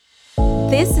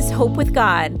This is Hope with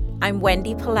God. I'm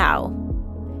Wendy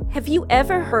Palau. Have you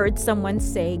ever heard someone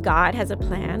say God has a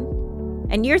plan?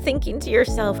 And you're thinking to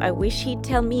yourself, I wish he'd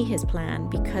tell me his plan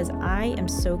because I am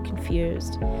so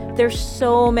confused. There's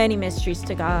so many mysteries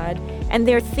to God, and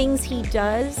there are things he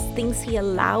does, things he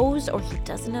allows or he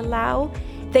doesn't allow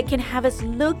that can have us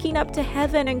looking up to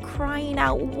heaven and crying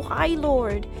out, why,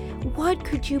 Lord? What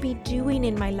could you be doing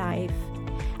in my life?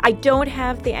 I don't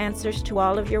have the answers to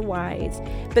all of your whys,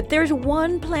 but there's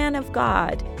one plan of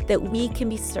God that we can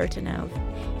be certain of.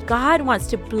 God wants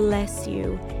to bless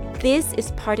you. This is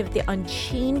part of the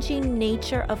unchanging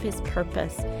nature of his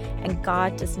purpose, and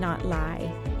God does not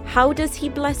lie. How does he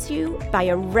bless you? By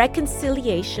a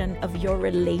reconciliation of your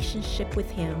relationship with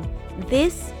him.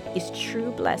 This is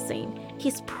true blessing,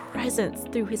 his presence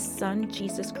through his Son,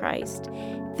 Jesus Christ.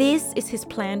 This is his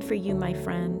plan for you, my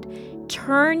friend.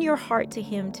 Turn your heart to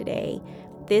him today.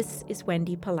 This is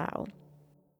Wendy Palau.